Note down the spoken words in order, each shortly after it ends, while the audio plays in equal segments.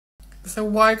So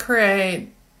why create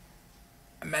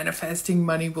a manifesting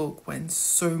money book when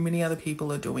so many other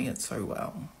people are doing it so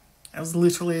well? It was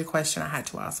literally a question I had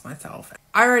to ask myself.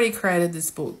 I already created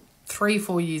this book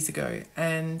 3-4 years ago,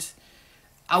 and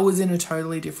I was in a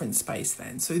totally different space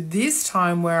then. So this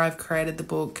time where I've created the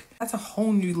book, that's a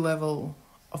whole new level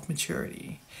of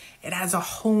maturity. It has a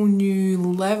whole new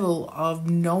level of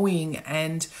knowing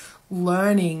and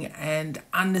learning and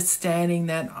understanding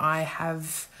that I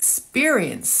have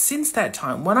experienced since that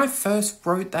time. When I first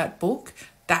wrote that book,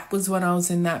 that was when I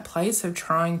was in that place of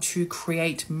trying to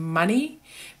create money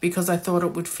because I thought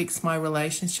it would fix my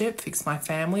relationship, fix my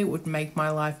family, it would make my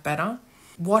life better.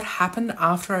 What happened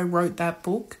after I wrote that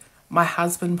book? My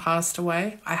husband passed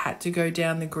away. I had to go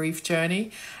down the grief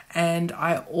journey, and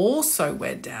I also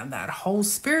went down that whole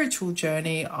spiritual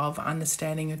journey of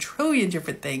understanding a trillion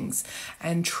different things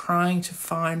and trying to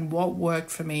find what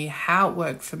worked for me, how it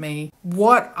worked for me,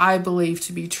 what I believe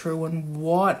to be true, and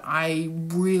what I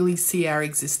really see our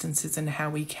existence is and how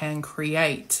we can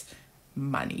create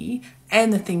money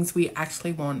and the things we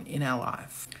actually want in our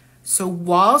life. So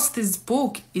whilst this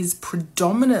book is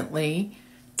predominantly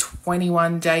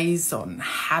 21 days on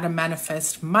how to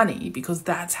manifest money, because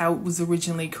that's how it was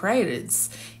originally created,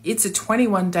 it's a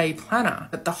 21-day planner,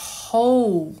 but the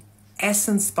whole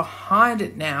essence behind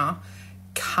it now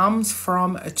comes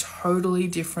from a totally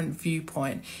different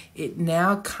viewpoint. It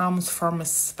now comes from a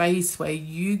space where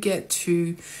you get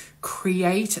to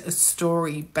create a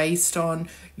story based on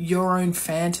your own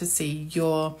fantasy,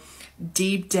 your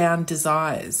deep down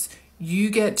desires.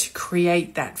 You get to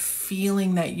create that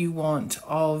feeling that you want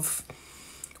of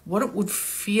what it would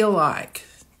feel like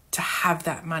to have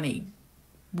that money,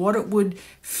 what it would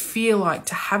feel like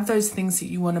to have those things that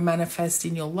you want to manifest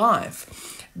in your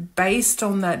life based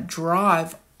on that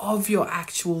drive of your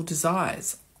actual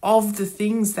desires, of the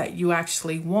things that you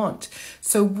actually want.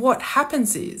 So what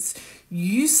happens is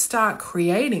you start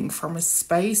creating from a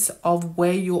space of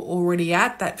where you're already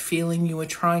at, that feeling you were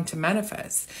trying to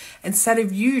manifest. Instead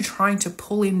of you trying to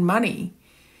pull in money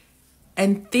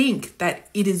and think that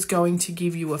it is going to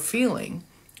give you a feeling,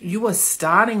 you are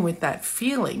starting with that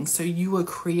feeling. So you are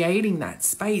creating that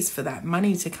space for that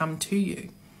money to come to you.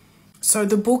 So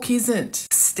the book isn't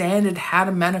a standard how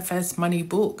to manifest money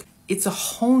book. It's a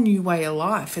whole new way of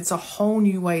life. It's a whole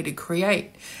new way to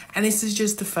create. And this is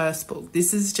just the first book.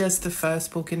 This is just the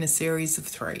first book in a series of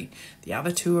 3. The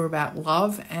other 2 are about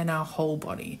love and our whole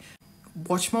body.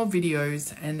 Watch more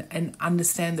videos and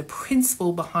understand the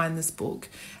principle behind this book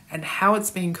and how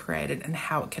it's been created and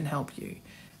how it can help you.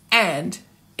 And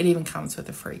it even comes with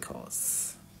a free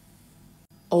course.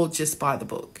 Or just buy the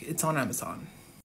book. It's on Amazon.